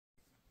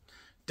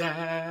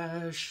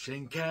Dash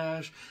and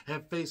Cash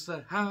have faced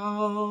the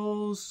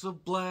House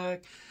of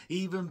Black.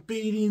 Even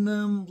beating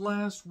them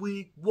last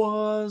week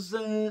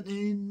wasn't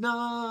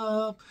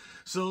enough.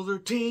 So they're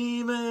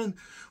teaming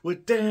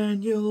with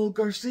Daniel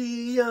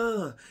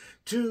Garcia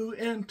to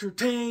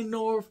entertain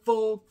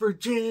Norfolk,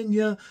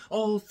 Virginia.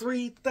 All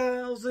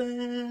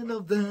 3,000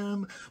 of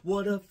them.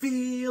 What a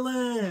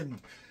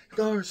feeling.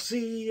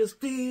 Garcia's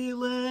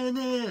feeling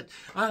it.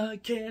 I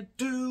can't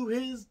do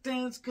his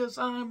dance 'cause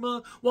I'm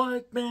a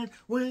white man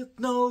with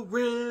no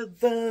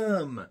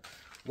rhythm.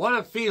 What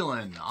a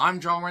feeling. I'm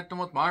John Renton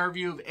with my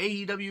review of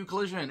AEW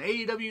Collision,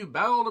 AEW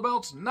Battle of the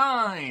Belts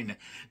 9.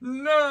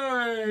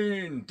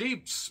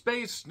 Deep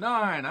Space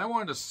 9. I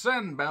wanted to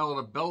send Battle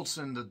of the Belts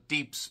into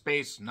Deep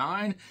Space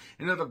 9,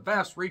 into the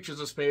vast reaches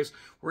of space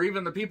where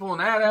even the people in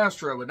Ad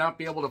Astra would not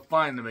be able to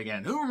find them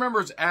again. Who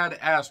remembers Ad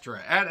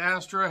Astra? Ad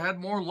Astra had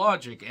more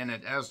logic in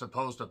it as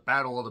opposed to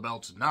Battle of the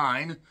Belts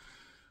 9.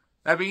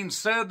 That being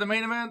said, the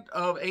main event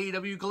of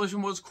AEW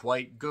Collision was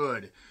quite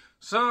good.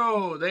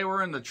 So, they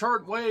were in the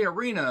Chartway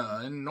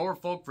Arena in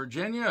Norfolk,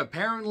 Virginia.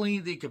 Apparently,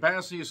 the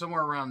capacity is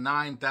somewhere around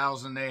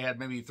 9,000. They had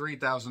maybe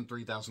 3,000,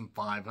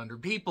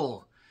 3,500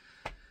 people.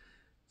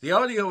 The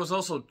audio was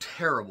also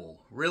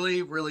terrible.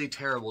 Really, really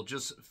terrible.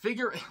 Just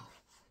figure...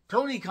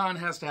 Tony Khan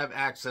has to have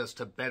access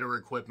to better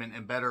equipment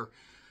and better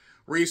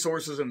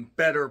resources and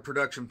better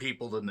production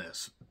people than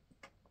this.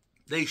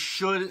 They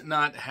should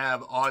not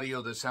have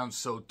audio that sounds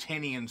so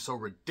tinny and so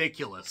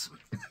ridiculous.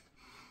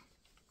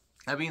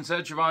 That being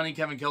said, Shivani,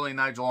 Kevin Kelly, and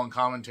Nigel on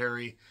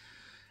commentary.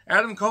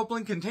 Adam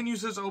Copeland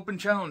continues his open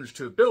challenge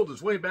to build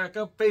his way back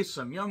up, face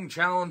some young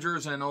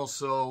challengers, and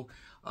also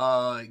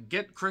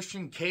get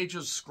Christian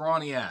Cage's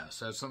scrawny ass.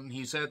 That's something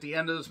he said at the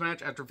end of this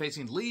match after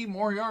facing Lee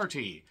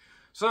Moriarty.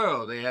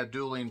 So, they had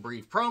dueling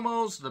brief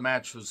promos. The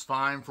match was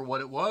fine for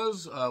what it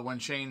was. When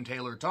Shane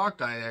Taylor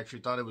talked, I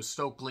actually thought it was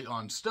Stokely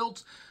on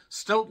stilts.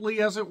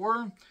 Stiltly, as it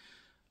were.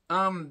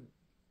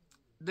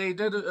 They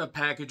did a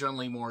package on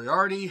Lee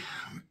Moriarty.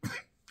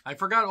 I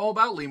forgot all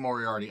about Lee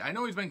Moriarty. I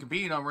know he's been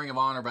competing on Ring of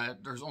Honor,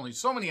 but there's only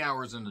so many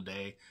hours in the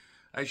day.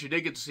 I actually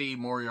did get to see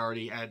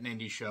Moriarty at an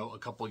indie show a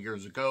couple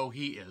years ago.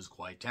 He is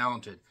quite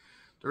talented.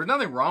 There was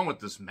nothing wrong with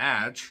this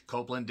match.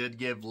 Copeland did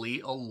give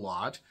Lee a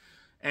lot.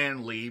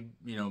 And Lee,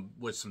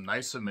 with some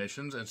nice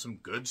submissions and some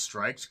good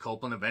strikes.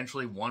 Copeland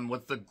eventually won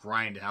with the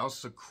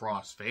Grindhouse, the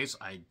crossface.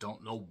 I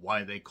don't know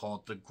why they call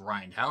it the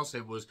Grindhouse.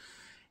 It was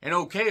an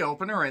okay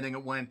opener. I think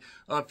it went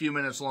a few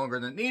minutes longer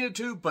than it needed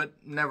to, but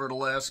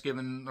nevertheless,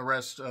 given the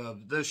rest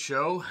of this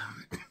show,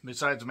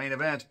 besides the main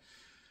event,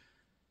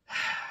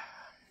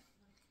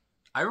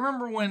 I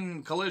remember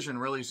when Collision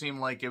really seemed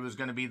like it was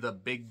going to be the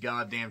big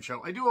goddamn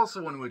show. I do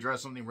also want to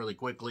address something really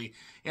quickly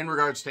in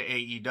regards to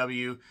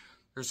AEW.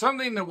 There's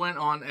something that went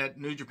on at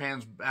New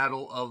Japan's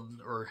Battle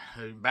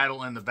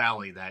in the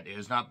Valley, that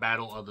is. Not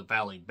Battle of the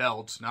Valley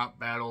Belts, not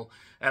Battle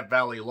at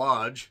Valley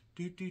Lodge.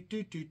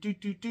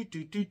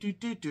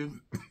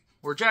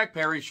 Where Jack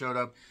Perry showed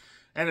up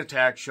and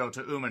attacked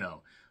Shota Umino.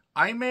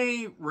 I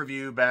may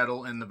review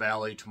Battle in the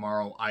Valley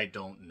tomorrow, I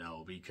don't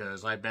know,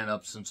 because I've been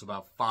up since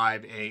about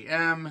 5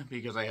 a.m.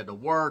 because I had to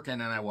work, and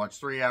then I watched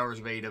 3 hours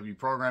of AEW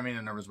programming,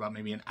 and there was about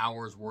maybe an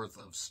hour's worth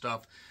of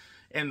stuff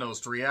in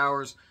those 3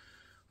 hours.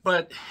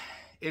 But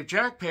if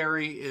Jack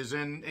Perry is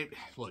in...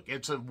 look,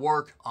 it's a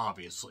work,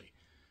 obviously.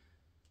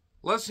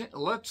 Let's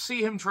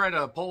see him try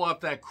to pull off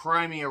that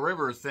Crimea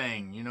River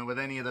thing, with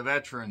any of the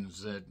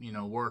veterans that,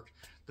 work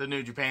the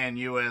New Japan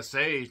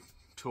USA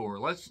tour.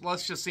 Let's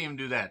just see him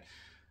do that.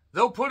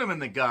 They'll put him in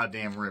the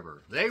goddamn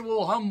river. They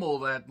will humble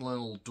that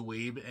little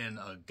dweeb in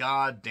a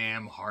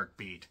goddamn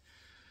heartbeat.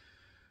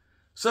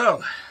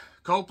 So,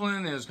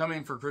 Copeland is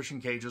coming for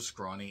Christian Cage's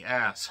scrawny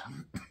ass.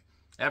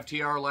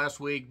 FTR last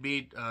week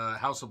beat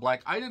House of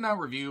Black. I did not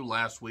review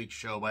last week's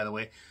show, by the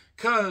way,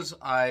 because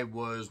I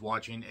was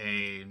watching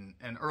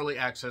an early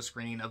access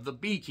screening of The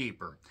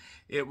Beekeeper.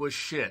 It was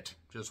shit.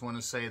 Just want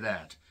to say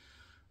that.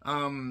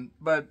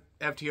 But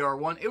FTR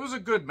won. It was a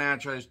good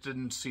match. I just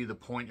didn't see the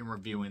point in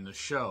reviewing the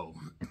show.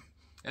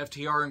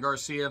 FTR and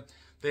Garcia,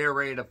 they are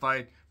ready to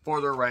fight for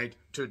their right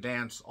to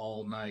dance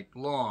all night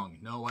long.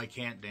 No, I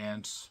can't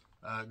dance.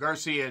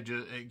 Garcia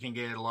can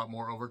get a lot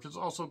more over because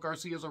also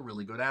Garcia is a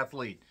really good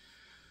athlete.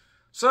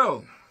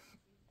 So,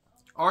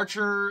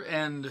 Archer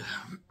and...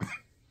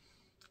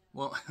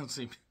 well, let's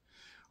see.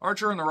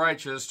 Archer and the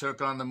Righteous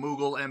took on the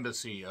Mughal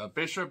Embassy.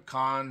 Bishop,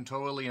 Khan,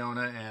 Toa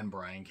Leona, and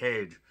Brian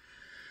Cage.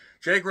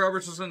 Jake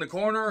Roberts was in the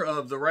corner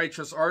of the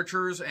Righteous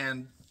Archers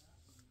and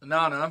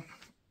Nana,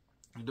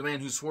 the man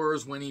who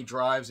swerves when he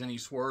drives and he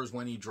swerves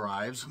when he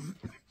drives.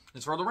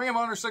 It's for the Ring of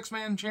Honor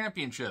 6-Man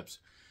Championships.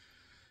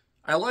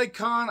 I like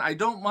Khan. I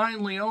don't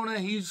mind Leona.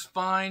 He's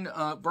fine.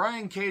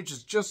 Brian Cage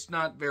is just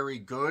not very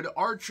good.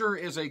 Archer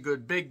is a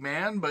good big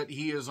man, but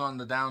he is on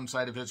the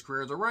downside of his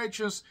career. The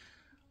Righteous,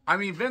 I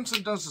mean,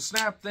 Vincent does the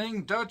snap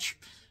thing. Dutch,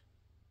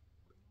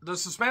 the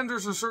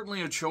suspenders are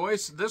certainly a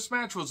choice. This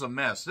match was a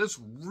mess. This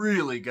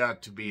really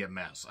got to be a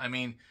mess. I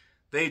mean,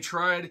 They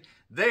tried,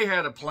 they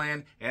had a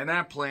plan, and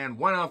that plan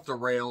went off the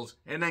rails,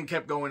 and then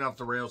kept going off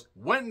the rails,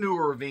 went into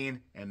a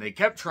ravine, and they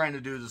kept trying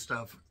to do the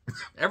stuff.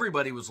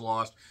 Everybody was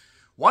lost.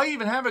 Why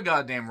even have a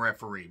goddamn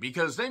referee?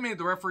 Because they made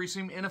the referee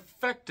seem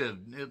ineffective,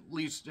 at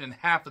least in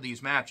half of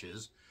these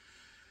matches.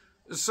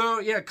 So,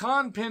 yeah,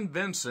 Khan pinned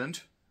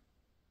Vincent.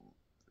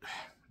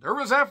 There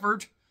was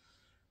effort.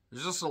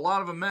 There's just a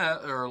lot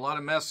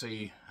of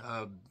messy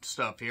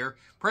stuff here.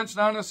 Prince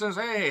Nana says,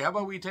 hey, how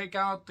about we take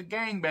out the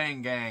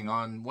Gangbang Gang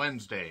on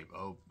Wednesday?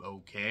 Oh,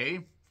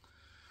 okay.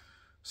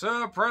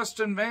 So,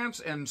 Preston Vance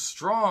and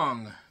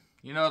Strong.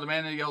 You know, the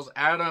man that yells,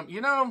 Adam,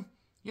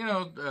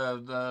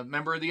 the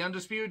member of the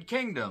Undisputed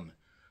Kingdom.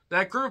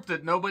 That group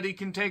that nobody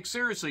can take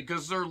seriously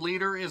because their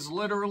leader is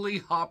literally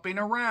hopping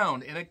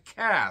around in a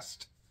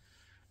cast.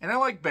 And I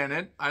like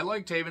Bennett. I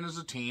like Taven as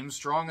a team.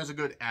 Strong as a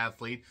good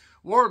athlete.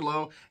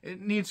 Wardlow,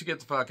 it needs to get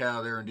the fuck out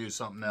of there and do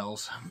something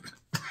else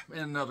in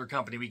another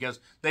company because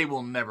they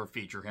will never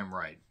feature him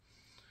right.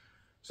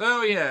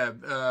 So,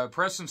 yeah,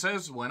 Preston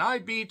says, when I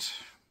beat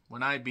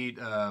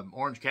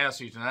Orange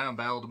Cassidy tonight on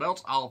Battle of the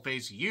Belts, I'll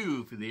face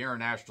you for the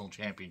International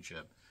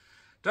Championship.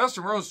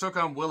 Dustin Rhodes took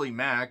on Willie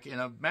Mack in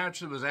a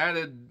match that was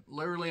added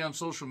literally on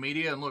social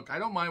media. And look, I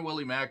don't mind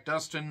Willie Mack.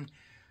 Dustin,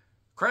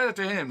 credit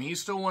to him. He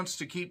still wants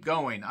to keep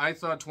going. I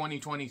thought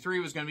 2023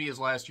 was going to be his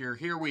last year.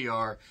 Here we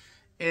are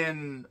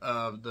in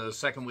the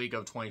second week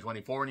of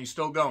 2024, and he's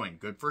still going.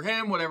 Good for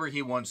him, whatever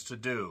he wants to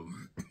do.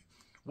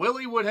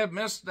 Willie would have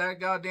missed that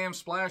goddamn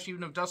splash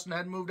even if Dustin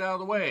hadn't moved out of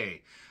the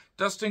way.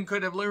 Dustin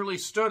could have literally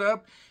stood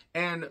up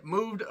and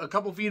moved a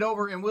couple feet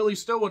over, and Willie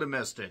still would have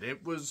missed it.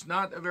 It was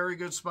not a very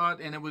good spot,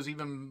 and it was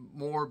even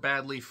more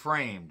badly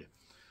framed.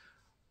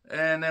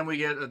 And then we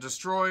get a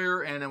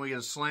destroyer, and then we get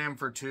a slam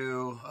for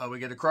two. We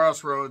get a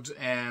crossroads,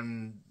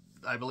 and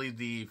I believe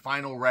the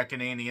final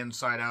reckoning, the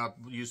inside out,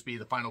 used to be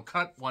the final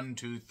cut. 1,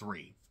 2,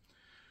 3.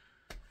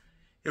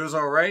 It was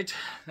all right.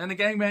 And the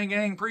Gangbang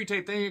Gang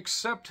pre-tape, they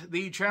accept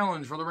the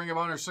challenge for the Ring of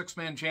Honor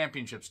 6-man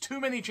championships. Too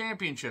many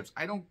championships.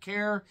 I don't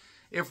care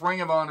if Ring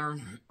of Honor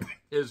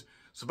is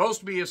supposed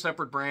to be a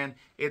separate brand.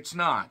 It's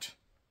not.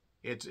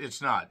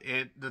 It's not.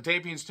 The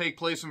tapings take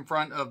place in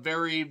front of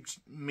very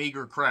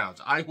meager crowds.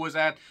 I was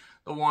at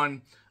the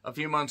one a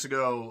few months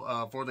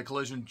ago for the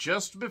Collision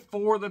just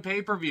before the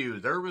pay-per-view.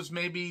 There was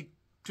maybe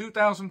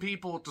 2,000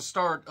 people at the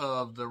start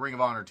of the Ring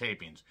of Honor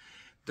tapings.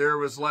 There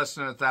was less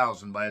than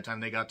 1,000 by the time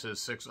they got to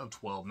 6 of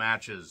 12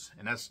 matches.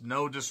 And that's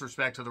no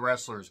disrespect to the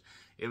wrestlers.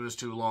 It was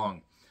too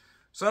long.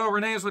 So,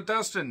 Renee's with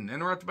Dustin,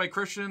 interrupted by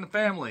Christian and the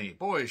family.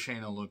 Boy,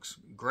 Shayna looks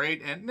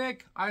great. And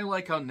Nick, I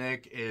like how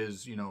Nick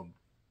is,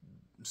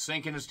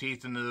 sinking his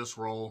teeth into this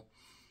role.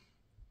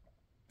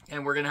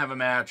 And we're going to have a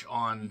match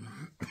on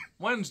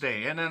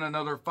Wednesday. And then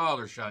another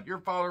father shot. Your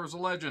father was a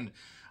legend.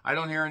 I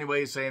don't hear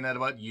anybody saying that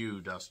about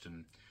you,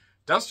 Dustin.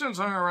 Dustin's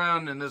hung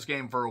around in this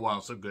game for a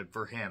while, so good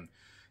for him.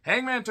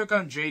 Hangman took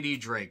on J.D.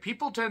 Drake.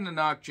 People tend to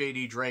knock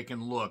J.D. Drake,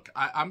 and look,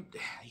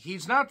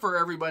 he's not for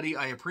everybody.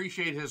 I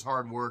appreciate his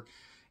hard work,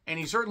 and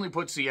he certainly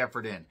puts the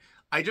effort in.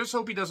 I just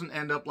hope he doesn't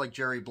end up like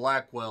Jerry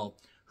Blackwell,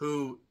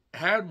 who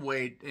had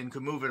weight and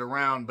could move it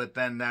around, but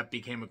then that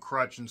became a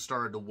crutch and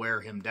started to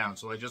wear him down.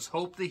 So I just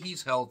hope that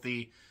he's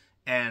healthy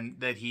and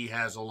that he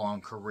has a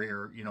long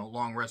career,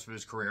 long rest of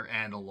his career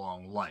and a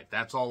long life.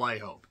 That's all I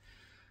hope.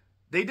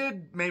 They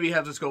did maybe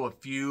have this go a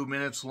few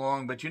minutes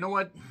long, but you know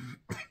what?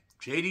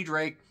 J.D.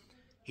 Drake,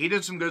 he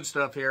did some good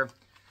stuff here.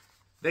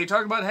 They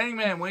talked about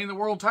Hangman winning the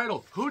world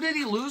title. Who did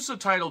he lose the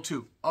title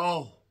to?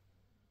 Oh,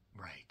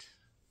 right.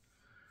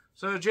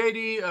 So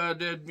J.D.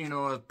 did,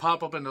 a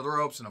pop-up into the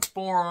ropes and a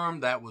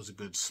forearm. That was a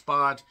good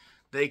spot.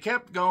 They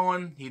kept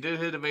going. He did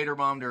hit a Vader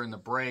bomb during the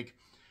break.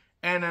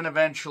 And then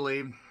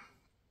eventually,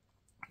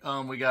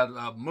 we got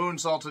a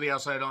moonsault to the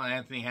outside on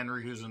Anthony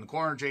Henry, who's in the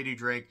corner. J.D.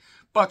 Drake,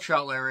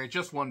 buckshot lariat,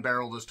 just one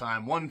barrel this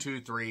time. 1,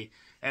 2, 3,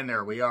 and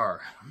there we are.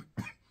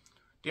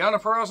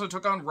 Deonna Purrazzo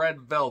took on Red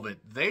Velvet.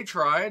 They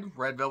tried.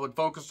 Red Velvet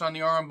focused on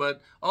the arm,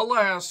 but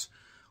alas,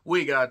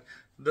 we got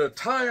the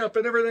tie-up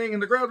and everything,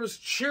 and the crowd was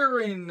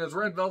cheering as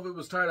Red Velvet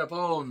was tied up.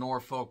 Oh,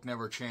 Norfolk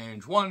never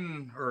changed.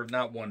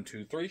 Not 1,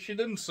 2, 3. She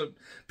didn't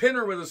pin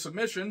her with a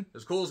submission,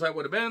 as cool as that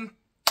would have been.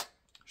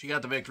 She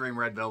got the victory, and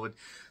Red Velvet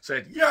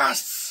said,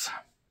 yes!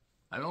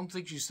 I don't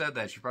think she said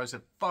that. She probably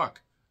said,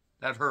 fuck,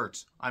 that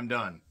hurts. I'm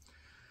done.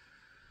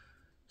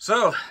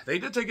 So, they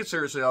did take it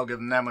seriously. I'll give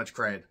them that much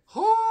credit.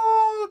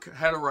 Hook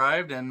had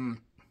arrived and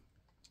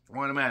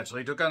won a match. So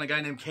he took on a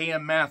guy named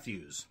K.M.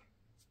 Matthews.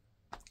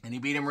 And he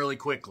beat him really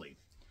quickly.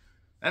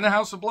 And the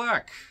House of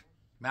Black.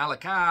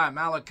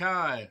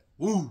 Malachi,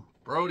 woo,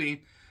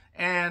 Brody,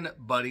 and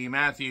Buddy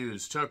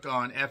Matthews took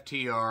on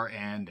FTR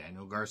and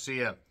Daniel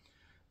Garcia.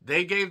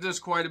 They gave this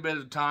quite a bit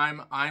of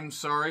time. I'm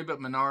sorry,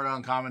 but Menard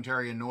on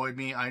commentary annoyed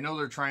me. I know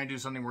they're trying to do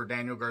something where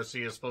Daniel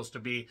Garcia is supposed to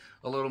be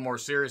a little more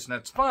serious, and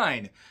that's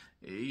fine.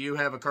 You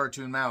have a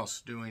cartoon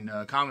mouse doing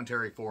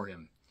commentary for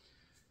him.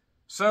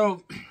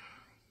 So,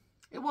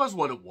 it was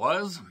what it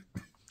was.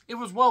 It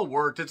was well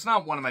worked. It's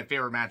not one of my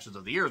favorite matches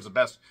of the year. It's the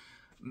best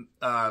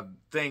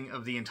thing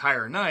of the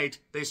entire night.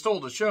 They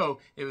stole the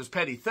show. It was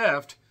petty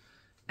theft.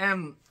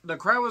 And the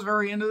crowd was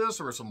very into this.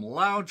 There were some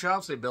loud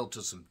chops. They built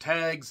to some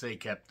tags. They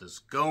kept this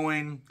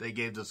going. They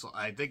gave this,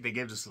 I think they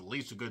gave this at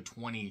least a good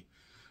 20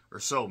 or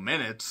so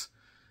minutes.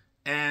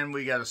 And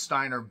we got a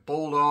Steiner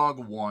Bulldog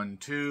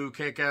 1-2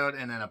 kick out,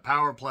 and then a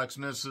Powerplex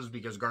misses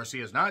because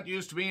Garcia's not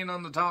used to being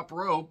on the top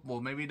rope.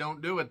 Well, maybe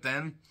don't do it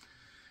then.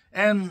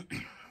 And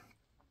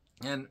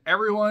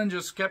everyone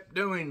just kept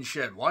doing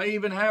shit. Why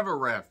even have a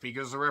ref?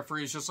 Because the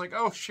referee's just like,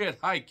 oh shit,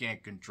 I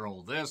can't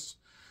control this.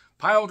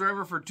 Pile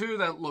driver for 2,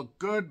 that looked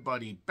good,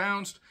 but he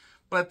bounced.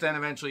 But then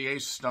eventually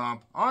Ace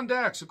Stomp on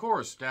Dax, of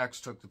course.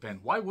 Dax took the pin.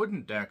 Why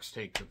wouldn't Dax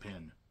take the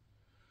pin?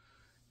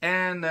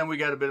 And then we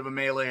got a bit of a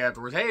melee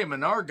afterwards. Hey,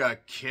 Menard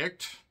got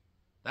kicked.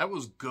 That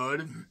was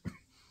good.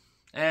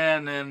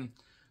 And then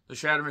the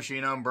Shatter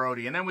Machine on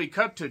Brody. And then we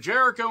cut to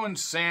Jericho and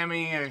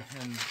Sammy and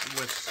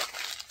with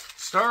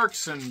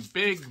Starks and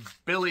Big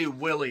Billy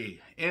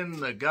Willie in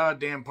the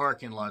goddamn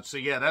parking lot. So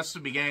yeah, that's the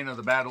beginning of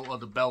the Battle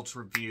of the Belts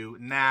review.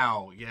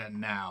 Now. Yeah,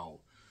 now.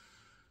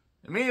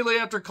 Immediately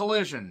after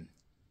Collision.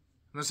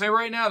 I'm going to say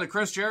right now that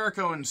Chris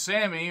Jericho and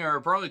Sammy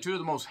are probably 2 of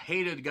the most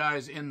hated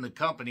guys in the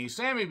company.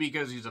 Sammy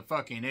because he's a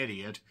fucking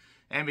idiot,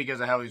 and because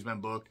of how he's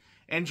been booked.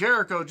 And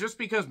Jericho just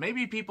because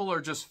maybe people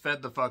are just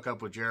fed the fuck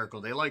up with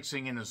Jericho. They like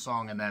singing his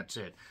song and that's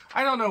it.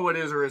 I don't know what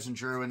is or isn't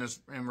true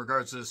in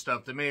regards to this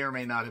stuff that may or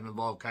may not have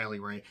involved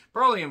Kylie Ray.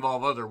 Probably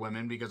involve other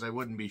women because I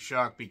wouldn't be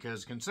shocked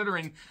because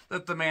considering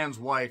that the man's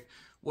wife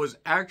was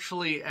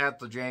actually at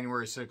the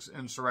January 6th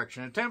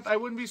insurrection attempt, I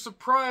wouldn't be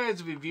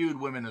surprised if he viewed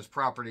women as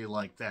property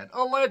like that.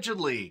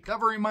 Allegedly.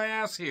 Covering my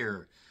ass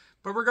here.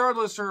 But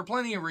regardless, there are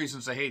plenty of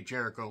reasons to hate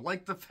Jericho,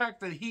 like the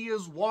fact that he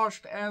is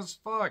washed as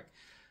fuck.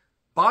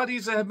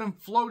 Bodies that have been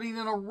floating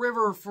in a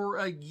river for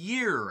a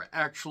year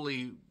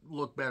actually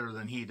look better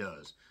than he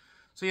does.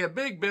 So yeah,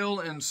 Big Bill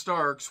and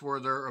Starks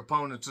were their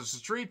opponents. It's a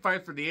street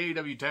fight for the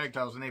AEW tag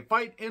titles, and they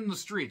fight in the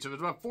streets. It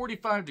was about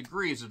 45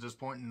 degrees at this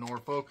point in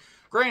Norfolk.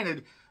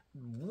 Granted,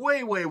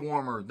 way, way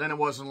warmer than it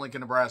was in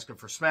Lincoln, Nebraska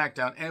for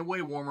SmackDown, and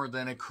way warmer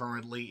than it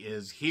currently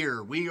is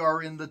here. We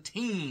are in the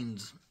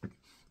teens.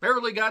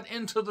 Barely got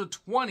into the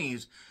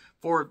 20s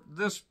for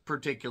this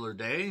particular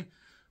day.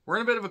 We're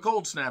in a bit of a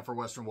cold snap for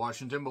Western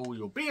Washington, but we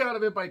will be out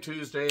of it by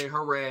Tuesday.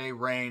 Hooray,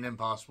 rain, and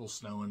possible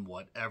snow and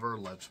whatever.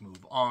 Let's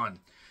move on.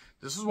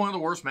 This is one of the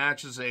worst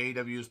matches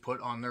AEW has put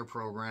on their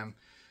program.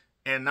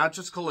 And not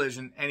just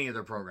Collision, any of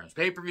their programs.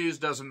 Pay-per-views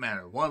doesn't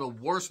matter. One of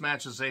the worst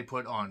matches they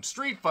put on.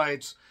 Street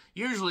fights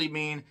usually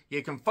mean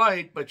you can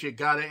fight, but you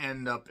gotta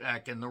end up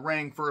back in the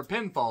ring for a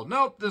pinfall.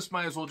 Nope, this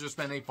might as well just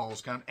been a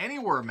Falls Count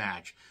Anywhere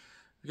match.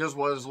 Because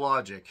what is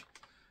logic?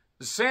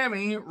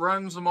 Sammy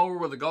runs him over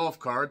with a golf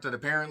cart that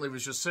apparently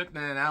was just sitting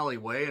in an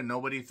alleyway and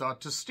nobody thought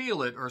to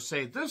steal it or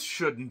say, this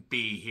shouldn't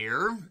be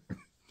here.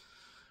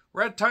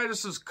 Red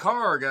Titus's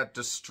car got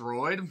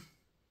destroyed.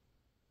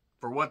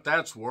 For what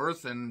that's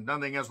worth, and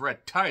nothing against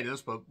Red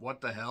Titus, but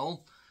what the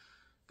hell?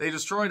 They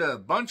destroyed a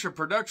bunch of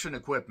production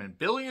equipment.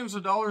 Billions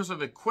of dollars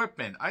of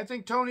equipment. I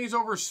think Tony's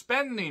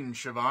overspending,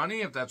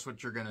 Shivani, if that's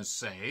what you're going to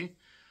say.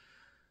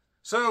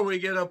 So we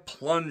get a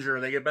plunger.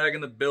 They get back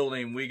in the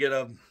building. We get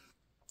a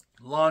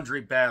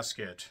laundry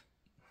basket.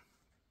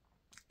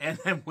 And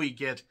then we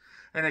get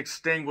an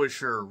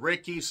extinguisher.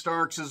 Ricky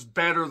Starks is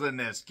better than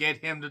this. Get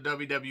him to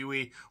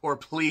WWE, or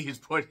please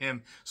put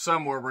him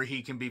somewhere where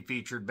he can be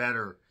featured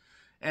better.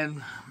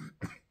 And,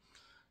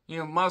 you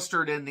know,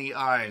 mustard in the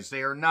eyes.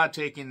 They are not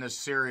taking this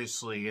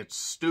seriously. It's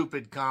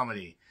stupid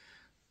comedy.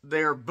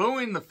 They're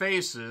booing the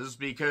faces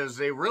because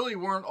they really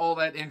weren't all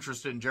that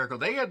interested in Jericho.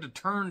 They had to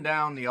turn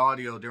down the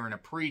audio during a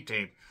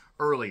pre-tape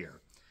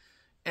earlier.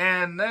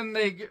 And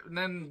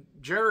then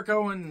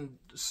Jericho and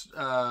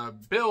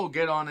Bill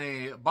get on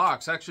a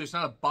box. Actually, it's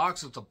not a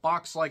box. It's a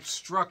box-like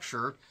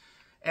structure.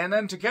 And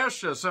then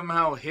Takeshita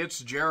somehow hits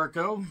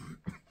Jericho.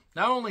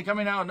 Not only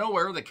coming out of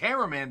nowhere, the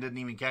cameraman didn't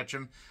even catch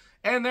him.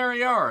 And there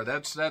you are.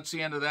 That's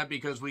the end of that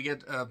because we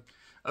get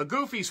a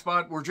goofy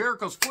spot where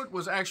Jericho's foot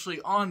was actually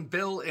on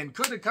Bill and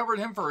could have covered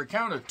him for a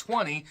count of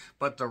 20,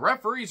 but the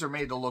referees are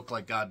made to look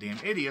like goddamn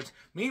idiots.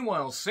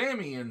 Meanwhile,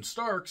 Sammy and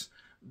Starks,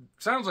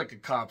 sounds like a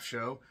cop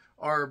show,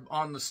 are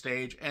on the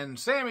stage, and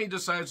Sammy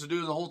decides to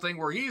do the whole thing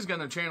where he's going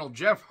to channel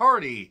Jeff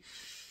Hardy.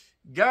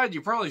 God,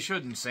 you probably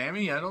shouldn't,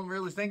 Sammy. I don't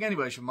really think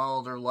anybody should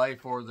model their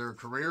life or their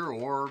career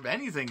or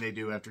anything they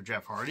do after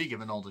Jeff Hardy,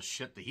 given all the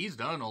shit that he's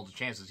done, all the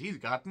chances he's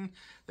gotten.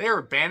 They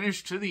are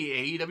banished to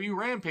the AEW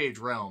Rampage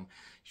realm.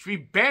 You should be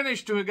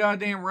banished to a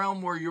goddamn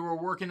realm where you were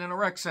working in a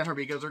rec center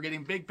because they're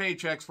getting big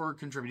paychecks for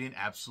contributing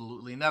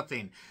absolutely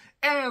nothing.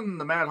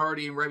 And the Matt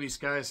Hardy and Reby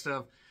Sky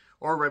stuff,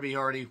 or Reby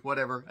Hardy,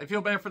 whatever. I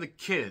feel bad for the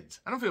kids.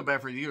 I don't feel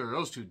bad for either of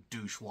those two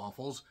douche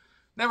waffles.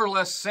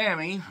 Nevertheless,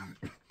 Sammy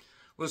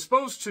was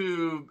supposed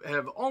to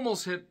have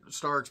almost hit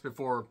Starks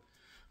before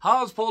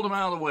Hobbs pulled him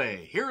out of the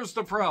way. Here's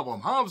the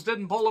problem. Hobbs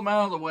didn't pull him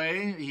out of the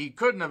way. He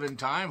couldn't have in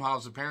time.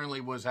 Hobbs apparently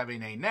was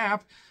having a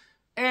nap.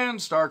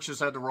 And Starks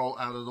just had to roll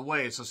out of the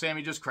way. So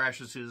Sammy just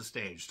crashes to the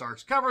stage.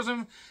 Starks covers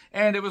him.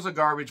 And it was a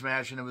garbage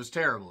match. And it was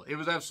terrible. It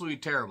was absolutely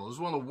terrible. It was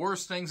one of the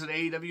worst things that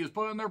AEW has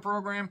put on their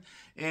program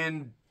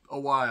in a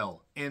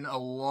while in a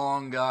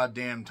long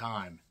goddamn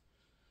time.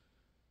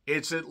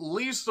 It's at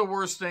least the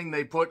worst thing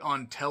they put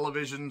on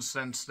television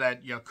since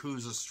that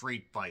Yakuza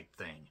street fight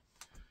thing.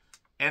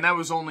 And that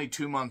was only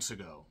 2 months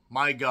ago.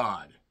 My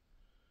God.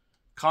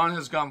 Khan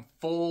has gone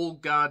full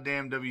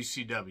goddamn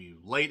WCW.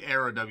 Late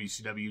era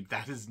WCW.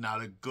 That is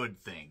not a good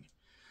thing.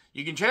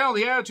 You can channel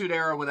the Attitude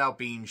Era without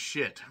being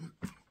shit.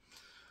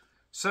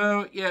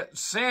 So, yeah,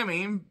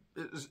 Sammy...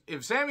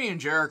 If Sammy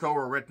and Jericho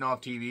were written off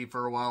TV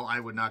for a while,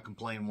 I would not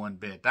complain one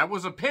bit. That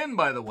was a pin,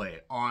 by the way,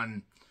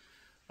 on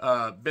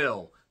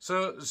Bill.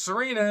 So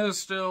Serena is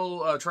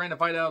still trying to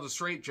fight out of the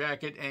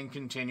straitjacket and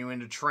continuing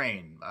to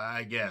train,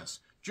 I guess.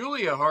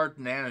 Julia Hart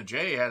and Anna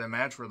Jay had a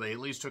match where they at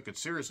least took it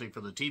seriously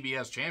for the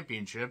TBS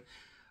Championship.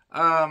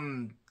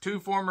 Two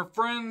former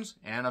friends.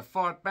 Anna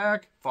fought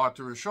back, fought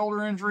through a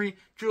shoulder injury.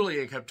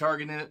 Julia kept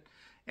targeting it,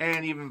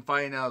 and even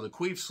fighting out of the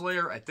Queef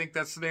Slayer. I think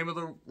that's the name of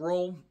the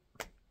role.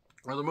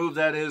 Or the move,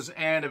 that is,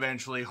 and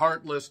eventually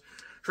Heartless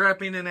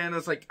trapping in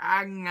Anna's like,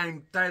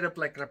 I'm tied up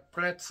like a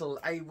pretzel,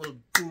 I will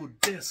do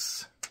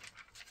this.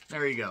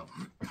 There you go.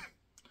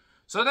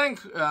 So then,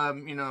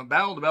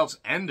 Battle of the Belts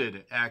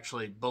ended,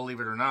 actually,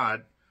 believe it or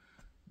not.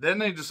 Then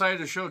they decided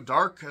to show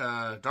dark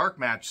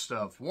match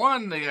stuff.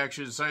 One, they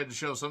actually decided to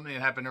show something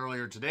that happened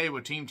earlier today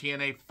with Team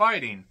TNA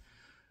fighting.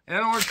 And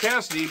then Orange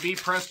Cassidy beat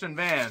Preston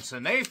Vance,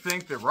 and they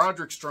think that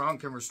Roderick Strong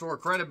can restore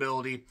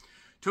credibility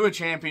to a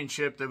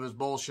championship that was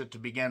bullshit to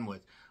begin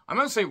with. I'm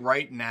going to say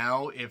right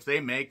now, if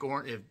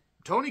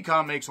Tony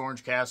Khan makes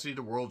Orange Cassidy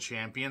the world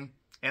champion,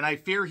 and I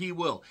fear he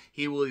will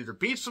either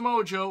beat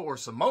Samoa Joe, or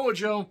Samoa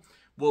Joe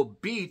will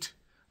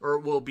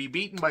be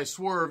beaten by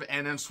Swerve,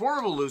 and then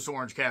Swerve will lose to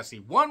Orange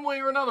Cassidy. One way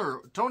or another,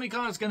 Tony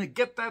Khan is going to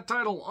get that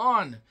title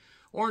on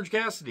Orange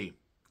Cassidy.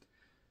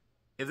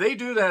 If they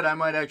do that, I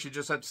might actually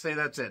just have to say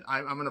that's it.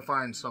 I'm going to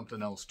find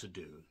something else to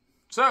do.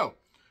 So,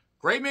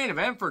 great main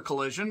event for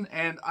Collision,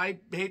 and I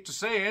hate to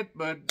say it,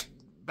 but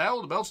Battle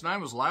of the Belts 9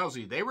 was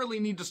lousy. They really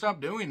need to stop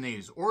doing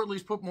these, or at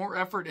least put more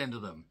effort into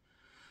them.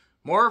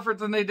 More effort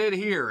than they did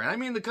here, and I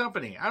mean the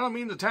company. I don't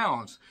mean the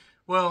talents.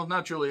 Well,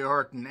 not Julia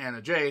Hart and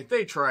Anna Jay.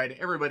 They tried.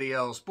 Everybody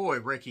else. Boy,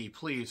 Ricky,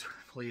 please.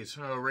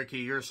 Oh, Ricky,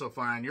 you're so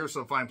fine. You're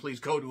so fine. Please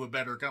go to a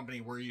better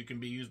company where you can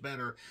be used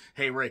better.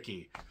 Hey,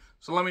 Ricky.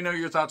 So let me know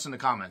your thoughts in the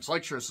comments.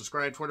 Like, share,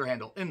 subscribe, Twitter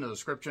handle in the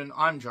description.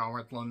 I'm John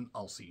Ritlin.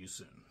 I'll see you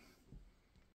soon.